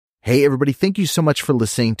Hey, everybody. Thank you so much for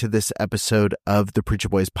listening to this episode of the Preacher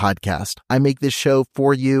Boys podcast. I make this show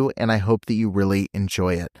for you, and I hope that you really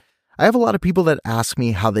enjoy it. I have a lot of people that ask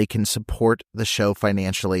me how they can support the show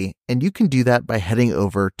financially, and you can do that by heading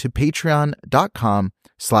over to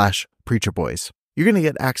patreon.com/preacherboys. You're going to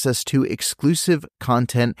get access to exclusive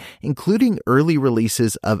content, including early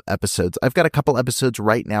releases of episodes. I've got a couple episodes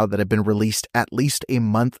right now that have been released at least a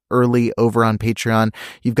month early over on Patreon.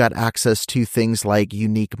 You've got access to things like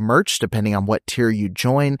unique merch, depending on what tier you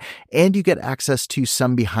join, and you get access to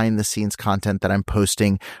some behind-the-scenes content that I'm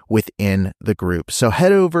posting within the group. So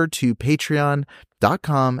head over to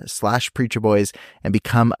patreon.com/preacherboys and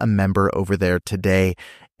become a member over there today.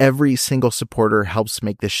 Every single supporter helps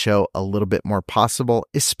make this show a little bit more possible,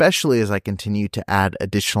 especially as I continue to add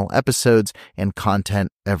additional episodes and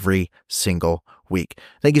content every single week.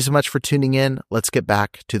 Thank you so much for tuning in. Let's get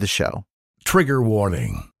back to the show. Trigger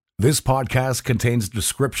warning. This podcast contains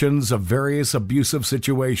descriptions of various abusive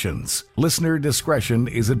situations. Listener discretion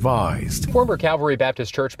is advised. Former Calvary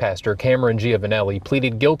Baptist Church pastor Cameron Giovanelli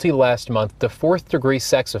pleaded guilty last month to fourth-degree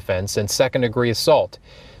sex offense and second-degree assault.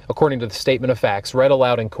 According to the statement of facts read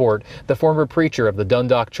aloud in court, the former preacher of the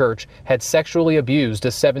Dundalk Church had sexually abused a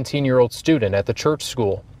 17-year-old student at the church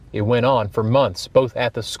school. It went on for months, both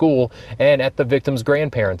at the school and at the victim's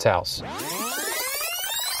grandparents' house.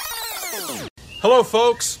 Hello,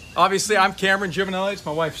 folks. Obviously, I'm Cameron Giovanelli. It's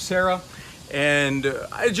my wife, Sarah. And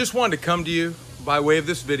I just wanted to come to you by way of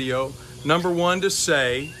this video, number one, to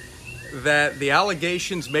say that the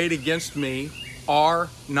allegations made against me are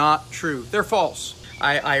not true. They're false.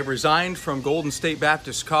 I resigned from Golden State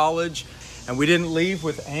Baptist College, and we didn't leave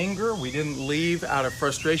with anger. We didn't leave out of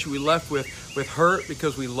frustration. We left with hurt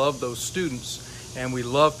because we love those students, and we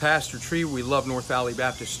love Pastor Tree. We love North Valley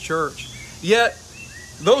Baptist Church. Yet,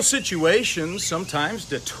 those situations sometimes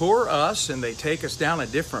detour us, and they take us down a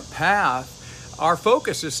different path. Our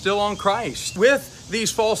focus is still on Christ. With these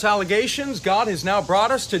false allegations, God has now brought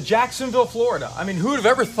us to Jacksonville, Florida. I mean, who would have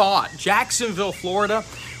ever thought Jacksonville, Florida,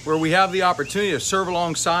 where we have the opportunity to serve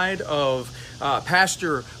alongside of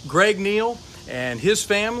Pastor Greg Neal and his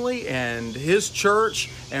family and his church.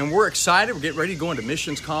 And we're excited. We're getting ready to go into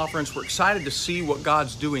missions conference. We're excited to see what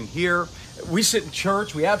God's doing here. We sit in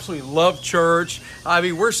church. We absolutely love church. I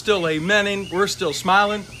mean, we're still amening. We're still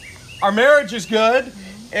smiling. Our marriage is good.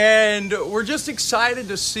 And we're just excited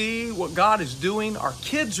to see what God is doing. Our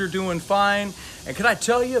kids are doing fine. And can I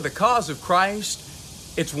tell you, the cause of Christ,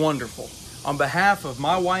 it's wonderful. On behalf of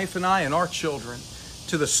my wife and I and our children,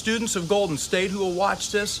 to the students of Golden State who will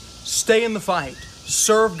watch this, stay in the fight.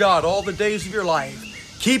 Serve God all the days of your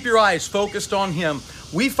life. Keep your eyes focused on Him.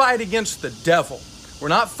 We fight against the devil. We're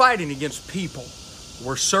not fighting against people.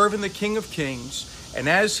 We're serving the King of Kings. And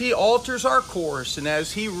as He alters our course and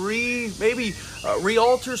as He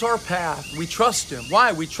re-alters our path, we trust Him.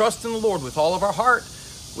 Why? We trust in the Lord with all of our heart.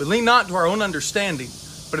 We lean not to our own understanding,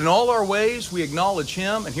 but in all our ways we acknowledge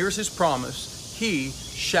Him, and here's His promise: He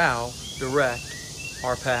shall direct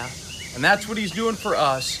our path. And that's what He's doing for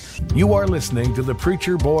us. You are listening to the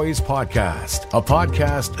Preacher Boys podcast, a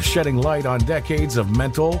podcast shedding light on decades of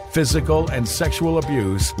mental, physical, and sexual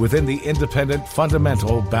abuse within the independent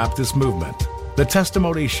fundamental Baptist movement. The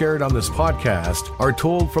testimonies shared on this podcast are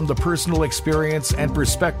told from the personal experience and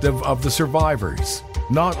perspective of the survivors.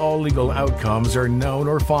 Not all legal outcomes are known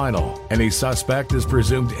or final. Any suspect is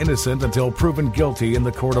presumed innocent until proven guilty in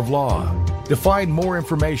the court of law. To find more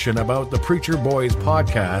information about the Preacher Boys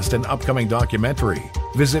podcast and upcoming documentary,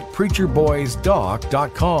 visit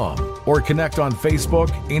preacherboysdoc.com or connect on Facebook,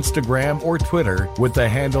 Instagram, or Twitter with the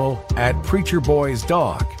handle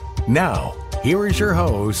 @preacherboysdoc. Now, here is your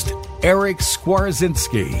host, Eric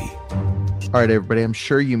Skwarczynski. All right, everybody, I'm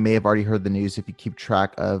sure you may have already heard the news if you keep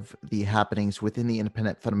track of the happenings within the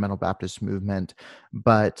independent fundamental Baptist movement,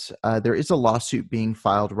 but there is a lawsuit being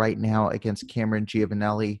filed right now against Cameron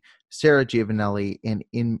Giovanelli, Sarah Giovanelli, and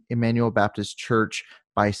in Emmanuel Baptist Church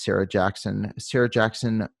by Sarah Jackson. Sarah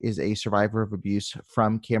Jackson is a survivor of abuse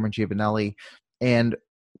from Cameron Giovanelli, and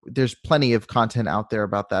there's plenty of content out there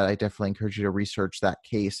about that. I definitely encourage you to research that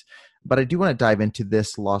case. But I do want to dive into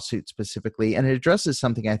this lawsuit specifically, and it addresses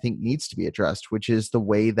something I think needs to be addressed, which is the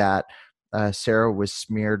way that Sarah was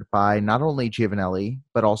smeared by not only Giovanelli,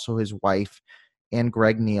 but also his wife and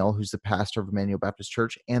Greg Neal, who's the pastor of Emmanuel Baptist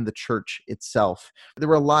Church, and the church itself. There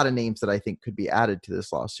were a lot of names that I think could be added to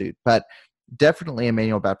this lawsuit, but definitely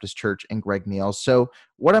Emmanuel Baptist Church and Greg Neal. So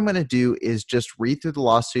what I'm going to do is just read through the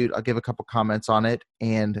lawsuit. I'll give a couple comments on it,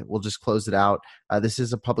 and we'll just close it out. This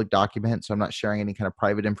is a public document, so I'm not sharing any kind of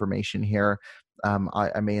private information here.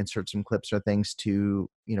 I may insert some clips or things to,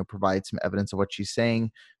 provide some evidence of what she's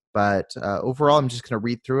saying. But overall, I'm just going to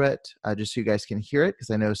read through it just so you guys can hear it, because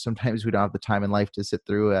I know sometimes we don't have the time in life to sit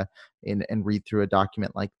through and read through a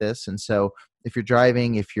document like this. And so if you're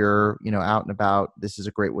driving, if you're out and about, this is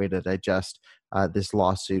a great way to digest this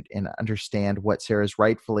lawsuit and understand what Sarah's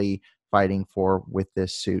rightfully fighting for with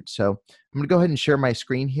this suit. So I'm going to go ahead and share my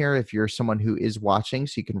screen here if you're someone who is watching,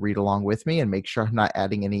 so you can read along with me and make sure I'm not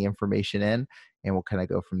adding any information in, and we'll kind of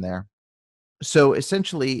go from there. So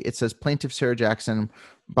essentially, it says Plaintiff Sarah Jackson,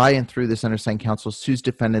 by and through this undersigned counsel, sues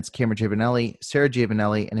defendants Cameron Giovanelli, Sarah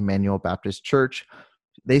Giovanelli, and Emmanuel Baptist Church.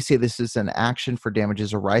 They say this is an action for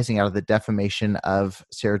damages arising out of the defamation of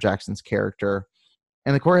Sarah Jackson's character.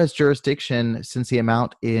 And the court has jurisdiction since the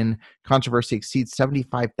amount in controversy exceeds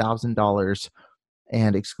 $75,000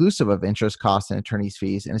 and exclusive of interest, costs, and attorney's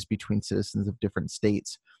fees, and is between citizens of different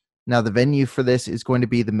states. Now, the venue for this is going to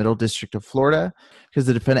be the Middle District of Florida, because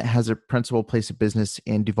the defendant has a principal place of business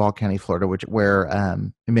in Duval County, Florida, where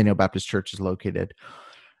Emmanuel Baptist Church is located.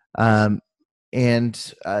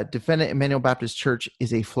 Defendant Emmanuel Baptist Church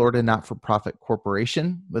is a Florida not-for-profit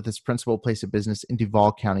corporation with its principal place of business in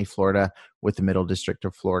Duval County, Florida, with the Middle District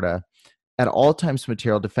of Florida. At all times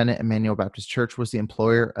material, defendant Emmanuel Baptist Church was the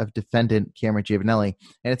employer of defendant Cameron Giovanelli.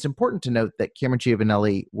 And it's important to note that Cameron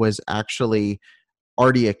Giovanelli was actually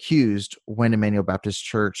already accused when Emmanuel Baptist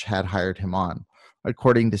Church had hired him on.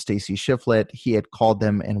 According to Stacy Shiflett, he had called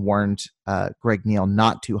them and warned Greg Neal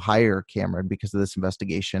not to hire Cameron because of this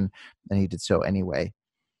investigation, and he did so anyway.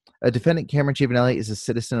 Defendant Cameron Giovanelli is a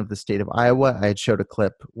citizen of the state of Iowa. I had showed a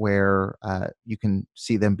clip where you can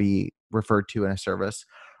see them be referred to in a service.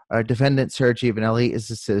 Defendant Sarah Giovanelli is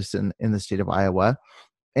a citizen in the state of Iowa,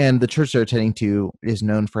 and the church they're attending to is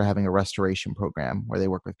known for having a restoration program where they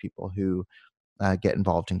work with people who get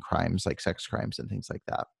involved in crimes like sex crimes and things like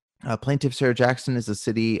that. Plaintiff Sarah Jackson is a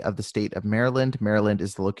city of the state of Maryland. Maryland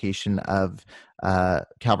is the location of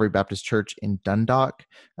Calvary Baptist Church in Dundalk,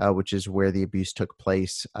 which is where the abuse took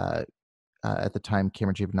place at the time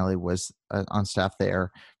Cameron Giovanelli was on staff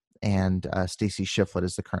there. And Stacy Shiflett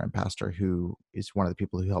is the current pastor, who is one of the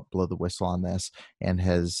people who helped blow the whistle on this and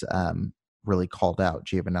has really called out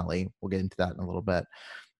Giovanelli. We'll get into that in a little bit.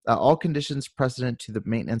 All conditions precedent to the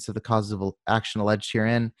maintenance of the causes of action alleged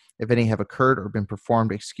herein, if any, have occurred or been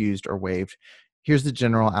performed, excused, or waived. Here's the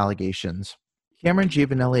general allegations. Cameron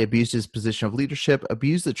Giovanelli abused his position of leadership,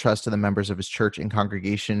 abused the trust of the members of his church and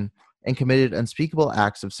congregation, and committed unspeakable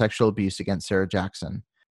acts of sexual abuse against Sarah Jackson.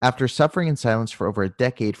 After suffering in silence for over a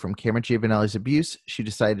decade from Cameron Giovanelli's abuse, she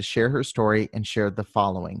decided to share her story and shared the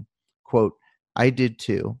following. Quote, I did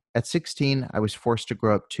too. At 16, I was forced to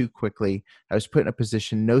grow up too quickly. I was put in a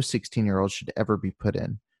position no 16-year-old should ever be put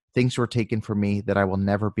in. Things were taken from me that I will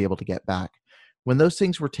never be able to get back. When those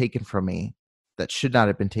things were taken from me that should not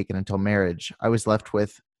have been taken until marriage, I was left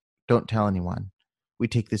with, don't tell anyone. We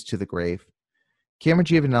take this to the grave. Cameron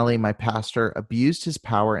Giovanelli, my pastor, abused his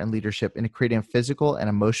power and leadership into creating a physical and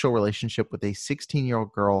emotional relationship with a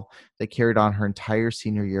 16-year-old girl that carried on her entire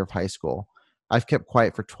senior year of high school. I've kept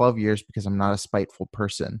quiet for 12 years because I'm not a spiteful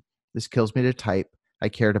person. This kills me to type. I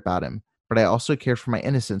cared about him, but I also cared for my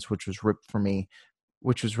innocence, which was ripped from me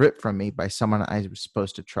by someone I was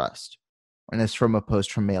supposed to trust. And it's from a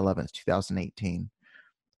post from May 11th, 2018.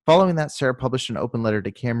 Following that, Sarah published an open letter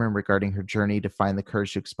to Cameron regarding her journey to find the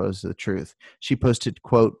courage to expose the truth. She posted,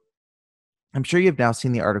 quote, I'm sure you've now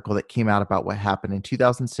seen the article that came out about what happened in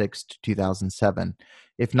 2006 to 2007.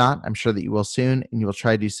 If not, I'm sure that you will soon, and you will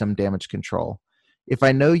try to do some damage control. If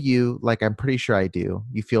I know you, like I'm pretty sure I do,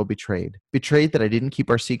 you feel betrayed. Betrayed that I didn't keep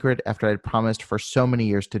our secret after I had promised for so many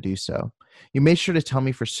years to do so. You made sure to tell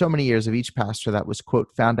me for so many years of each pastor that was,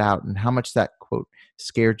 quote, found out and how much that, quote,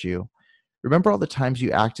 scared you. Remember all the times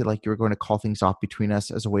you acted like you were going to call things off between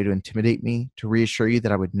us as a way to intimidate me, to reassure you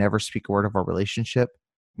that I would never speak a word of our relationship?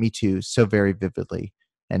 Me too, so very vividly,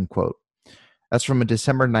 end quote. That's from a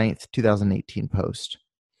December 9th, 2018 post.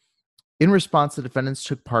 In response, the defendants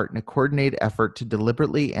took part in a coordinated effort to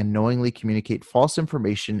deliberately and knowingly communicate false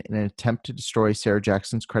information in an attempt to destroy Sarah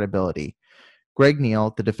Jackson's credibility. Greg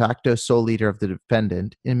Neal, the de facto sole leader of the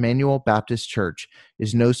defendant, Emmanuel Baptist Church,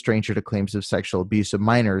 is no stranger to claims of sexual abuse of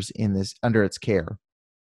minors under its care.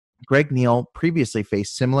 Greg Neal previously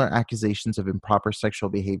faced similar accusations of improper sexual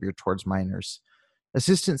behavior towards minors.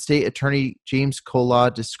 Assistant State Attorney James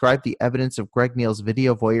Kolaw described the evidence of Greg Neal's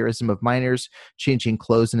video voyeurism of minors changing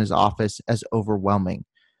clothes in his office as overwhelming.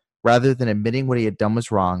 Rather than admitting what he had done was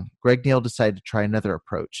wrong, Greg Neal decided to try another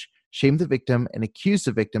approach, shame the victim and accuse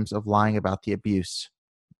the victims of lying about the abuse.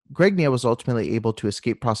 Greg Neal was ultimately able to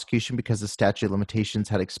escape prosecution because the statute of limitations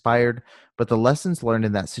had expired, but the lessons learned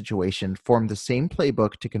in that situation formed the same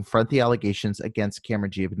playbook to confront the allegations against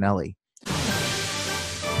Cameron Giovanelli.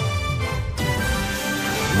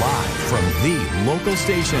 Live from the local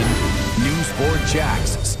station, News 4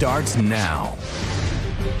 Jax starts now.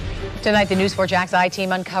 Tonight, the News 4 Jax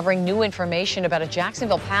I-Team uncovering new information about a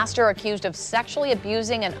Jacksonville pastor accused of sexually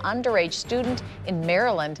abusing an underage student in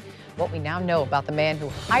Maryland. What we now know about the man who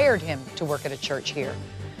hired him to work at a church here.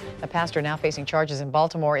 The pastor now facing charges in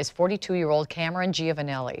Baltimore is 42-year-old Cameron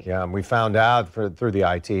Giovanelli. Yeah, and we found out through the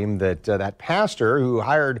I-Team that that pastor who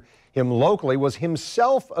hired him locally was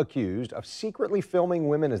himself accused of secretly filming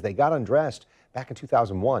women as they got undressed back in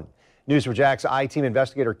 2001. News 4 Jax I-Team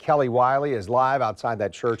investigator Kelly Wiley is live outside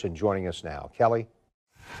that church and joining us now. Kelly?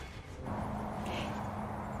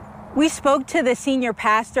 We spoke to the senior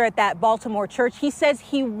pastor at that Baltimore church. He says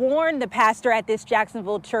he warned the pastor at this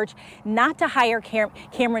Jacksonville church not to hire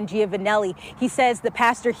Cameron Giovanelli. He says the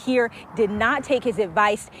pastor here did not take his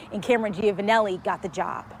advice, and Cameron Giovanelli got the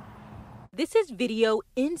job. This is video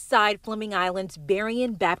inside Fleming Island's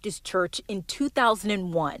Berrien Baptist Church in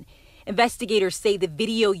 2001. Investigators say the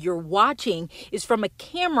video you're watching is from a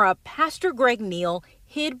camera Pastor Greg Neal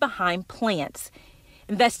hid behind plants.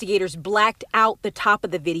 Investigators blacked out the top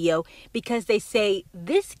of the video because they say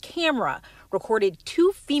this camera recorded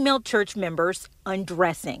two female church members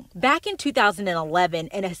undressing. Back in 2011,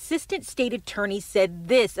 an assistant state attorney said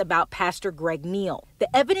this about Pastor Greg Neal.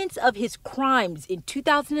 The evidence of his crimes in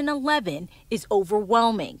 2011 is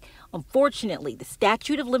overwhelming. Unfortunately, the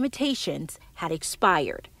statute of limitations had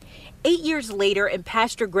expired. 8 years later, and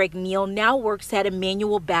Pastor Greg Neal now works at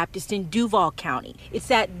Emmanuel Baptist in Duval County.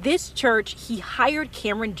 It's at this church he hired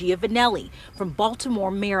Cameron Giovanelli from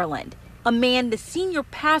Baltimore, Maryland, a man the senior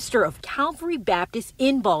pastor of Calvary Baptist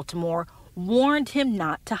in Baltimore warned him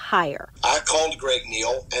not to hire. I called Greg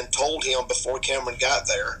Neal and told him before Cameron got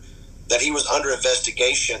there that he was under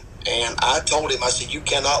investigation. And I told him, I said, you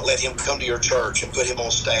cannot let him come to your church and put him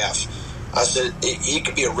on staff. I said he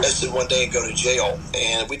could be arrested one day and go to jail.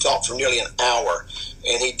 And we talked for nearly an hour,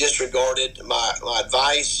 and he disregarded my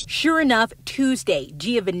advice. Sure enough, Tuesday,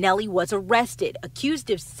 Giovanelli was arrested, accused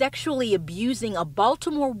of sexually abusing a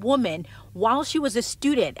Baltimore woman while she was a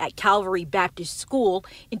student at Calvary Baptist School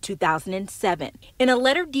in 2007. In a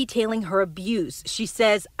letter detailing her abuse, she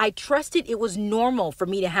says, I trusted it was normal for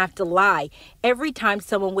me to have to lie every time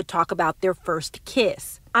someone would talk about their first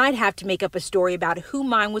kiss. I'd have to make up a story about who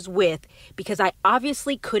mine was with because I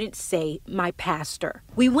obviously couldn't say my pastor.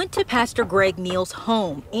 We went to Pastor Greg Neal's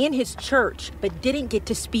home and his church, but didn't get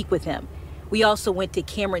to speak with him. We also went to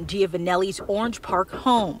Cameron Giovanelli's Orange Park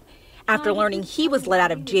home after learning he was let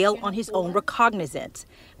out of jail on his own recognizance,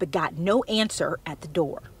 but got no answer at the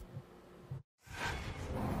door.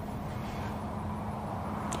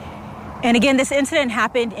 And again, this incident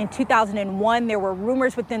happened in 2001. There were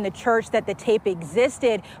rumors within the church that the tape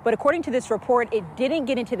existed, but according to this report, it didn't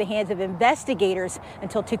get into the hands of investigators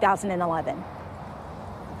until 2011.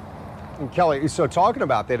 And Kelly, so talking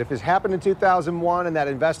about that, if this happened in 2001 and that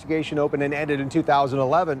investigation opened and ended in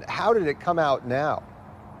 2011, how did it come out now?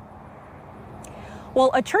 Well,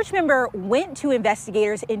 a church member went to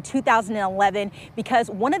investigators in 2011 because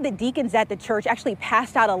one of the deacons at the church actually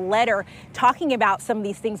passed out a letter talking about some of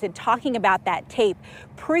these things and talking about that tape.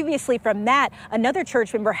 Previously from that, another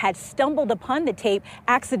church member had stumbled upon the tape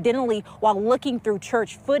accidentally while looking through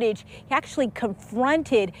church footage. He actually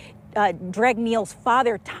confronted Greg Neal's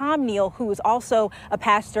father, Tom Neal, who was also a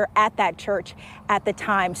pastor at that church at the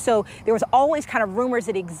time. So there was always kind of rumors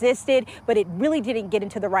it existed, but it really didn't get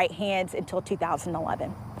into the right hands until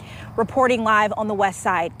 2011. Reporting live on the West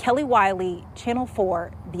Side, Kelly Wiley, Channel 4,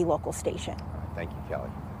 the local station. Thank you, Kelly.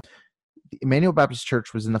 The Emmanuel Baptist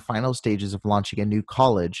Church was in the final stages of launching a new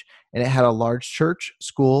college, and it had a large church,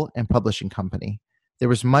 school, and publishing company. There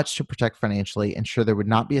was much to protect financially, ensure there would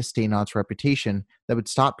not be a stain on its reputation that would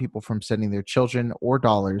stop people from sending their children or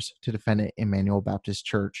dollars to defend Emmanuel Baptist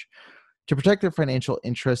Church. To protect their financial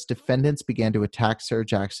interests, defendants began to attack Sarah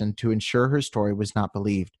Jackson to ensure her story was not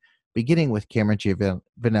believed, beginning with Cameron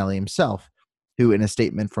Giovanelli himself, who in a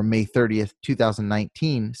statement from May 30th,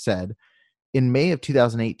 2019 said, in May of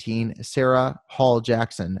 2018, Sarah Hall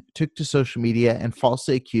Jackson took to social media and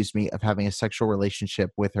falsely accused me of having a sexual relationship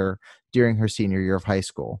with her during her senior year of high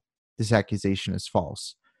school. This accusation is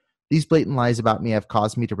false. These blatant lies about me have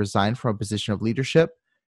caused me to resign from a position of leadership.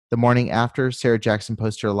 The morning after Sarah Jackson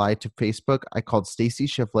posted her lie to Facebook, I called Stacy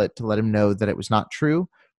Shiflett to let him know that it was not true,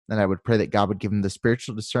 and I would pray that God would give him the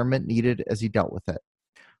spiritual discernment needed as he dealt with it.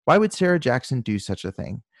 Why would Sarah Jackson do such a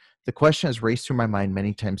thing? The question has raced through my mind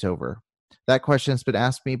many times over. That question has been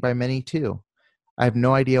asked me by many too. I have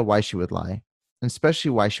no idea why she would lie, and especially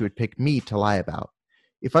why she would pick me to lie about.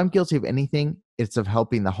 If I'm guilty of anything, it's of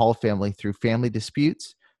helping the Hall family through family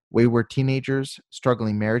disputes, wayward teenagers,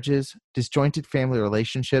 struggling marriages, disjointed family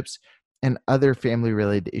relationships, and other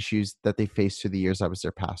family-related issues that they faced through the years I was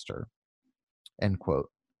their pastor." End quote.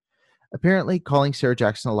 Apparently, calling Sarah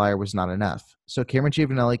Jackson a liar was not enough, so Cameron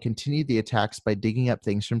Giovanelli continued the attacks by digging up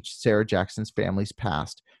things from Sarah Jackson's family's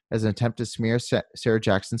past as an attempt to smear Sarah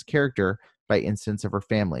Jackson's character by instance of her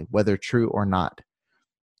family, whether true or not.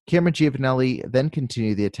 Cameron Giovanelli then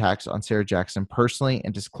continued the attacks on Sarah Jackson personally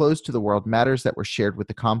and disclosed to the world matters that were shared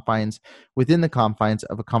within the confines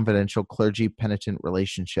of a confidential clergy-penitent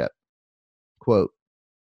relationship. Quote,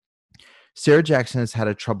 "Sarah Jackson has had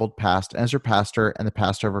a troubled past, and as her pastor and the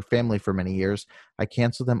pastor of her family for many years, I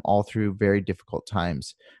counseled them all through very difficult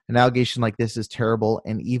times. An allegation like this is terrible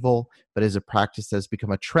and evil, but is a practice that has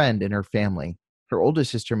become a trend in her family. Her older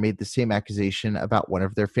sister made the same accusation about one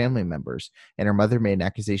of their family members, and her mother made an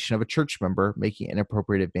accusation of a church member making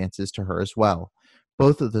inappropriate advances to her as well.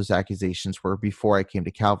 Both of those accusations were before I came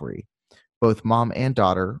to Calvary. Both mom and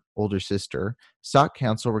daughter, older sister, sought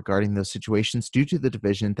counsel regarding those situations due to the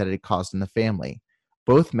division that it had caused in the family.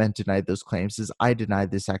 Both men denied those claims as I denied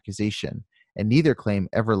this accusation, and neither claim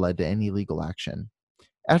ever led to any legal action.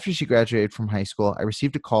 After she graduated from high school, I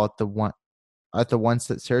received a call at the once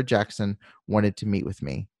that Sarah Jackson wanted to meet with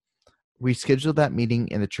me. We scheduled that meeting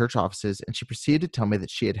in the church offices, and she proceeded to tell me that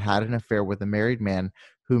she had had an affair with a married man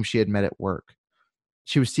whom she had met at work.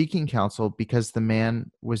 She was seeking counsel because the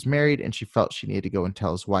man was married and she felt she needed to go and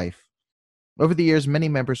tell his wife. Over the years, many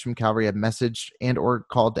members from Calvary have messaged and or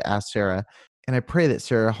called to ask Sarah, and I pray that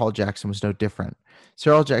Sarah Hall Jackson was no different.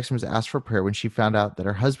 Sarah Hall Jackson was asked for prayer when she found out that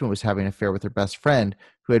her husband was having an affair with her best friend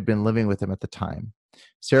who had been living with him at the time.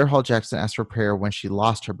 Sarah Hall Jackson asked for prayer when she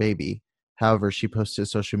lost her baby. However, she posted to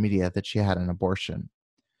social media that she had an abortion."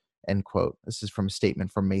 End quote. This is from a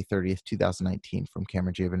statement from May 30th, 2019 from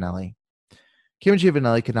Cameron Giovanelli. Cameron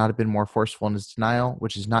Giovanelli could not have been more forceful in his denial,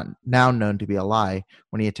 which is not now known to be a lie,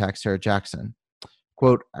 when he attacked Sarah Jackson.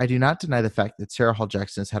 Quote, "I do not deny the fact that Sarah Hall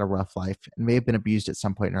Jackson has had a rough life and may have been abused at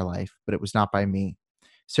some point in her life, but it was not by me.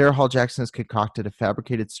 Sarah Hall Jackson has concocted a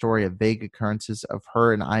fabricated story of vague occurrences of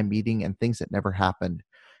her and I meeting and things that never happened.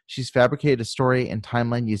 She's fabricated a story and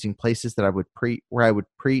timeline using places that where I would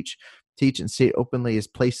preach, teach, and state openly as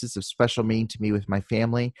places of special meaning to me with my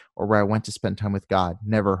family or where I went to spend time with God,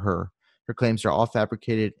 never her. Her claims are all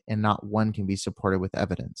fabricated, and not one can be supported with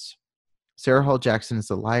evidence. Sarah Hall Jackson is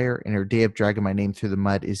a liar, and her day of dragging my name through the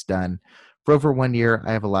mud is done. For over 1 year,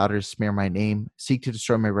 I have allowed her to smear my name, seek to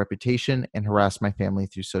destroy my reputation, and harass my family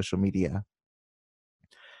through social media.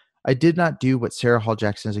 I did not do what Sarah Hall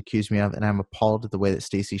Jackson has accused me of, and I'm appalled at the way that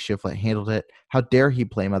Stacy Shiflett handled it. How dare he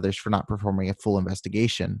blame others for not performing a full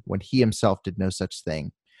investigation when he himself did no such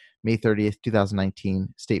thing." May 30th,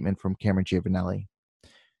 2019, statement from Cameron Giovanelli.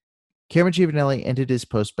 Cameron Giovanelli ended his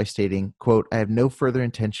post by stating, quote, "I have no further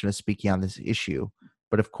intention of speaking on this issue,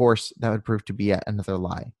 but of course, that would prove to be yet another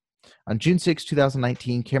lie." On June 6,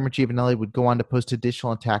 2019, Cameron Giovanelli would go on to post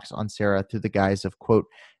additional attacks on Sarah through the guise of, quote,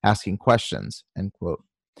 "asking questions," end quote.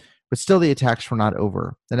 But still, the attacks were not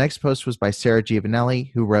over. The next post was by Sarah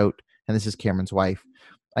Giovanelli, who wrote, and this is Cameron's wife,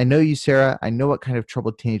 "I know you, Sarah. I know what kind of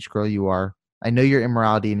troubled teenage girl you are. I know your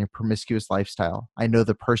immorality and your promiscuous lifestyle. I know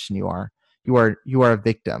the person you are. You are a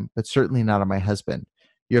victim, but certainly not of my husband.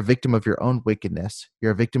 You're a victim of your own wickedness.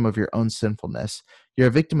 You're a victim of your own sinfulness. You're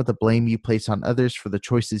a victim of the blame you place on others for the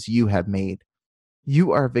choices you have made.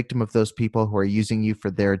 You are a victim of those people who are using you for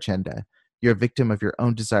their agenda. You're a victim of your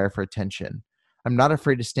own desire for attention. I'm not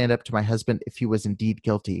afraid to stand up to my husband if he was indeed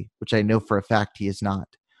guilty, which I know for a fact he is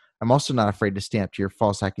not. I'm also not afraid to stand up to your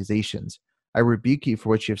false accusations. I rebuke you for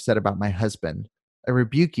what you have said about my husband. I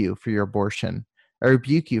rebuke you for your abortion. I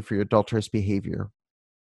rebuke you for your adulterous behavior.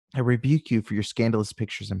 I rebuke you for your scandalous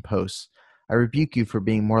pictures and posts. I rebuke you for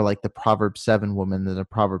being more like the Proverbs 7 woman than the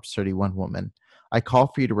Proverbs 31 woman. I call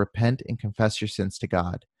for you to repent and confess your sins to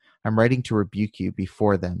God. I'm writing to rebuke you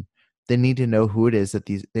before them. They need to know who it is that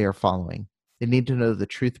they are following. They need to know the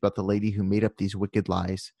truth about the lady who made up these wicked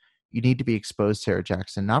lies. You need to be exposed, Sarah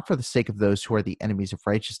Jackson, not for the sake of those who are the enemies of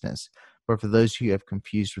righteousness, but for those who you have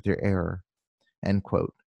confused with your error." End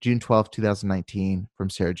quote. June 12, 2019, from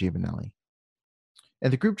Sarah Giovanelli.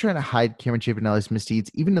 And the group trying to hide Cameron Giovanelli's misdeeds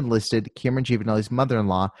even enlisted Cameron Giovanelli's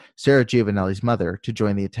mother-in-law, Sarah Giovanelli's mother, to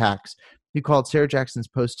join the attacks, who called Sarah Jackson's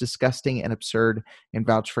post disgusting and absurd and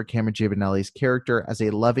vouched for Cameron Giovanelli's character as a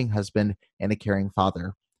loving husband and a caring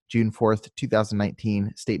father. June 4th,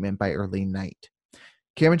 2019, statement by Erlene Knight.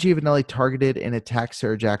 Cameron Giovanelli targeted and attacked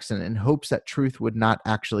Sarah Jackson in hopes that truth would not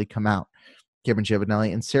actually come out. Cameron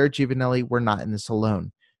Giovanelli and Sarah Giovanelli were not in this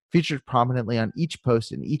alone. Featured prominently on each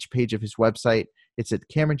post and each page of his website, it's at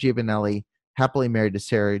Cameron Giovanelli, happily married to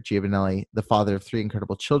Sarah Giovanelli, the father of 3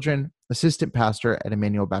 incredible children, assistant pastor at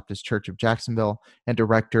Emmanuel Baptist Church of Jacksonville, and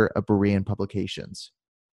director of Berean Publications.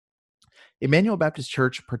 Emmanuel Baptist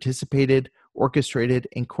Church participated, orchestrated,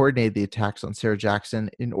 and coordinated the attacks on Sarah Jackson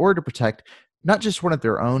in order to protect not just one of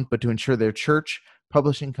their own, but to ensure their church,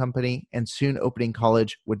 publishing company, and soon opening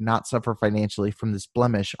college would not suffer financially from this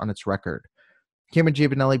blemish on its record. Cameron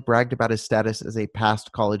Giovanelli bragged about his status as a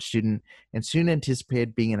past college student and soon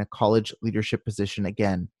anticipated being in a college leadership position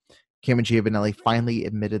again. Cameron Giovanelli finally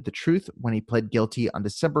admitted the truth when he pled guilty on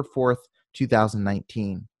December 4th,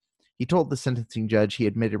 2019. He told the sentencing judge he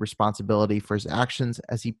admitted responsibility for his actions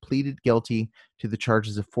as he pleaded guilty to the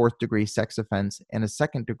charges of 4th-degree sex offense and a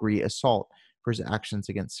 2nd-degree assault for his actions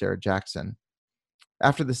against Sarah Jackson.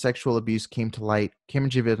 After the sexual abuse came to light, Cameron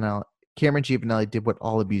Giovanelli did what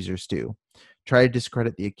all abusers do: try to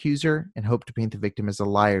discredit the accuser and hope to paint the victim as a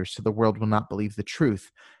liar so the world will not believe the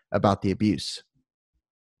truth about the abuse.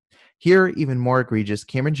 Here, even more egregious,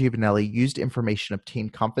 Cameron Giovanelli used information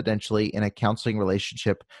obtained confidentially in a counseling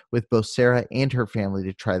relationship with both Sarah and her family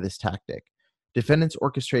to try this tactic. Defendants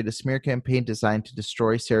orchestrated a smear campaign designed to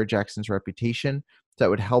destroy Sarah Jackson's reputation that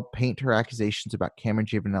would help paint her accusations about Cameron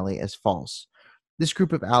Giovanelli as false. This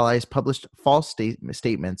group of allies published false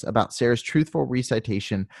statements about Sarah's truthful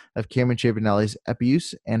recitation of Cameron Giovanelli's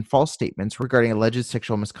abuse and false statements regarding alleged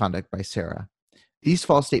sexual misconduct by Sarah. These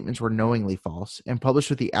false statements were knowingly false and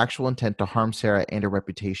published with the actual intent to harm Sarah and her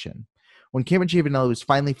reputation. When Cameron Giovanelli was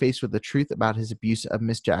finally faced with the truth about his abuse of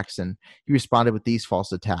Miss Jackson, he responded with these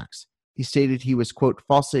false attacks. He stated he was, quote,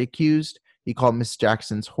 falsely accused. He called Miss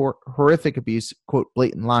Jackson's horrific abuse, quote,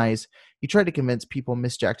 blatant lies. He tried to convince people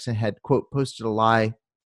Miss Jackson had, quote, posted a lie.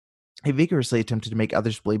 He vigorously attempted to make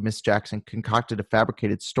others believe Miss Jackson concocted a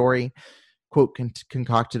fabricated story, quote,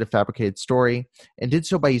 concocted a fabricated story, and did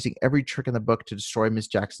so by using every trick in the book to destroy Miss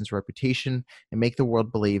Jackson's reputation and make the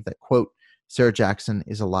world believe that, quote, Sarah Jackson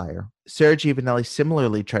is a liar. Sarah Giovanelli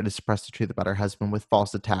similarly tried to suppress the truth about her husband with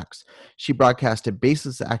false attacks. She broadcasted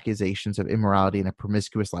baseless accusations of immorality and a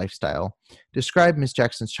promiscuous lifestyle, described Miss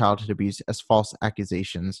Jackson's childhood abuse as false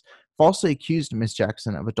accusations, falsely accused Miss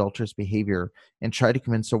Jackson of adulterous behavior, and tried to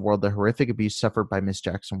convince the world the horrific abuse suffered by Miss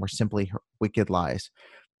Jackson were simply her wicked lies.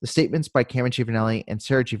 The statements by Cameron Giovanelli and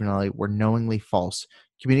Sarah Giovanelli were knowingly false,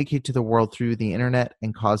 communicated to the world through the internet,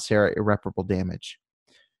 and caused Sarah irreparable damage.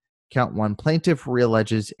 Count 1. Plaintiff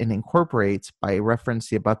realleges and incorporates by reference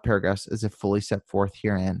the above paragraphs as if fully set forth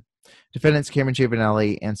herein. Defendants Cameron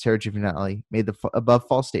Giovanelli and Sarah Giovanelli made the above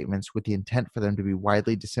false statements with the intent for them to be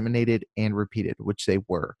widely disseminated and repeated, which they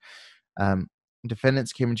were.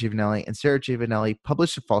 Defendants Cameron Giovanelli and Sarah Giovanelli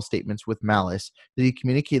published the false statements with malice, that he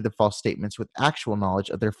communicated the false statements with actual knowledge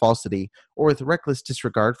of their falsity or with reckless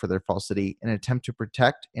disregard for their falsity in an attempt to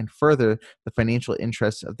protect and further the financial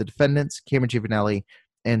interests of the defendants Cameron Giovanelli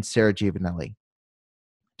and Sarah Giovanelli.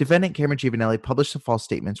 Defendant Cameron Giovanelli published the false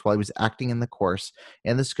statements while he was acting in the course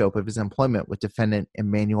and the scope of his employment with defendant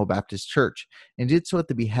Emmanuel Baptist Church, and did so at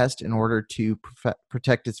the behest in order to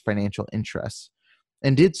protect its financial interests.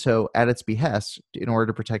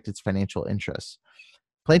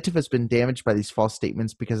 Plaintiff has been damaged by these false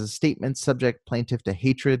statements because the statements subject plaintiff to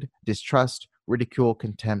hatred, distrust, ridicule,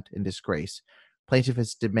 contempt, and disgrace. Plaintiff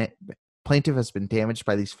has been damaged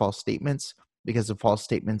by these false statements because the false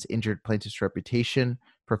statements injured plaintiff's reputation,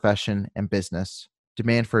 profession, and business.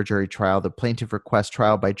 Demand for a jury trial. The plaintiff requests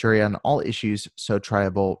trial by jury on all issues so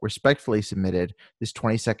triable, respectfully submitted this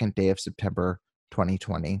 22nd day of September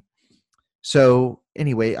 2020. So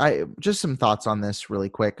anyway, just some thoughts on this really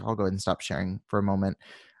quick. I'll go ahead and stop sharing for a moment.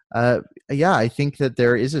 I think that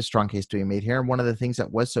there is a strong case to be made here. And one of the things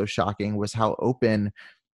that was so shocking was how open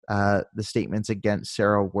the statements against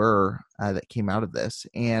Sarah were that came out of this.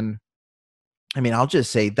 And I mean, I'll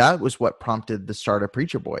just say that was what prompted the start of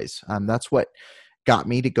Preacher Boys. That's what got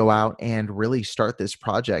me to go out and really start this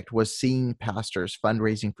project, was seeing pastors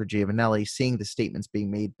fundraising for Giovanelli, seeing the statements being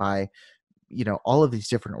made by, all of these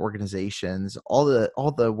different organizations, all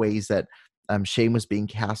the ways that shame was being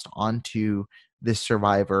cast onto this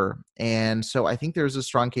survivor. And so I think there's a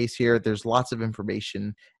strong case here. There's lots of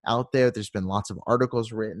information out there. There's been lots of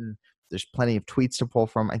articles written. There's plenty of tweets to pull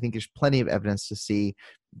from. I think there's plenty of evidence to see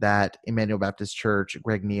that Emmanuel Baptist Church,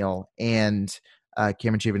 Greg Neal, and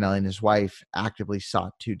Cameron Giovanelli and his wife actively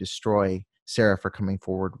sought to destroy Sarah for coming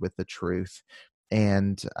forward with the truth.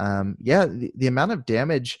 And the amount of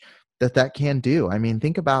damage that can do. I mean,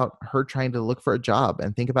 think about her trying to look for a job,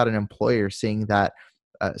 and think about an employer seeing that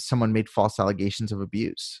someone made false allegations of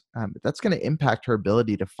abuse. That's going to impact her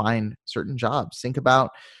ability to find certain jobs. Think about,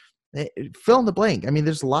 fill in the blank. I mean,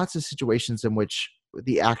 there's lots of situations in which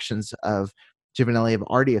the actions of Giovanelli have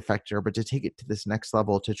already affected her, but to take it to this next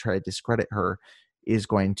level to try to discredit her is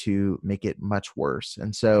going to make it much worse.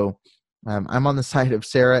 And so I'm on the side of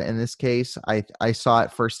Sarah in this case. I saw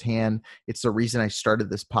it firsthand. It's the reason I started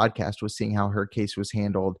this podcast, was seeing how her case was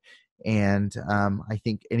handled. And I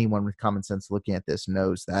think anyone with common sense looking at this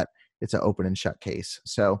knows that it's an open and shut case.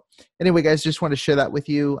 So anyway, guys, just want to share that with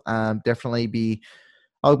you. I'll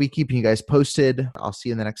be keeping you guys posted. I'll see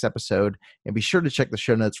you in the next episode. And be sure to check the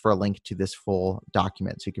show notes for a link to this full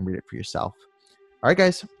document so you can read it for yourself. All right,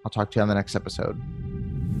 guys, I'll talk to you on the next episode.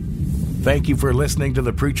 Thank you for listening to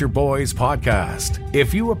the Preacher Boys podcast.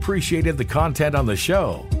 If you appreciated the content on the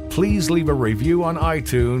show, please leave a review on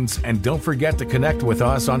iTunes, and don't forget to connect with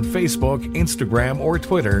us on Facebook, Instagram, or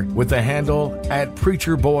Twitter with the handle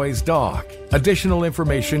 @PreacherBoysDoc. Additional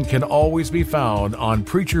information can always be found on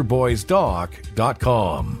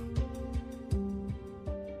PreacherBoysDoc.com.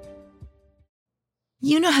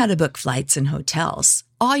 You know how to book flights and hotels.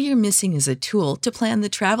 All you're missing is a tool to plan the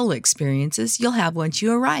travel experiences you'll have once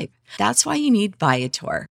you arrive. That's why you need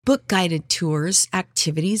Viator. Book guided tours,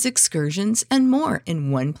 activities, excursions, and more in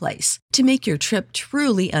one place to make your trip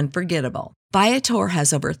truly unforgettable. Viator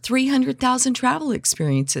has over 300,000 travel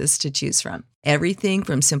experiences to choose from. Everything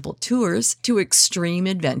from simple tours to extreme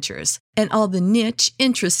adventures, and all the niche,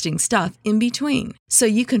 interesting stuff in between. So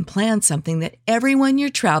you can plan something that everyone you're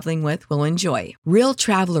traveling with will enjoy. Real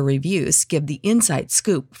traveler reviews give the inside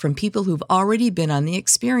scoop from people who've already been on the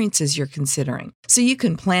experiences you're considering. So you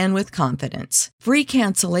can plan with confidence. Free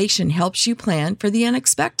cancellation helps you plan for the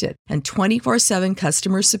unexpected. And 24/7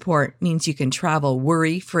 customer support means you can travel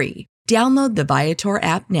worry-free. Download the Viator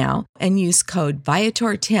app now and use code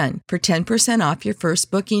Viator10 for 10% off your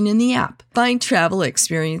first booking in the app. Find travel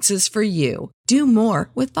experiences for you. Do more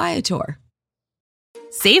with Viator.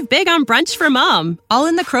 Save big on brunch for mom, all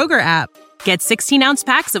in the Kroger app. Get 16-ounce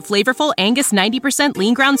packs of flavorful Angus 90%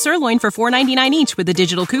 lean ground sirloin for $4.99 each with a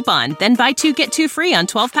digital coupon. Then buy 2, get 2 free on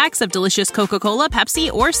 12 packs of delicious Coca-Cola,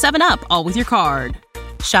 Pepsi, or 7-Up, all with your card.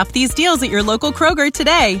 Shop these deals at your local Kroger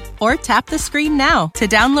today, or tap the screen now to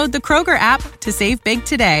download the Kroger app to save big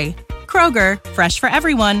today. Kroger, fresh for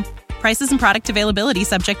everyone. Prices and product availability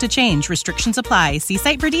subject to change. Restrictions apply. See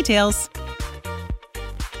site for details.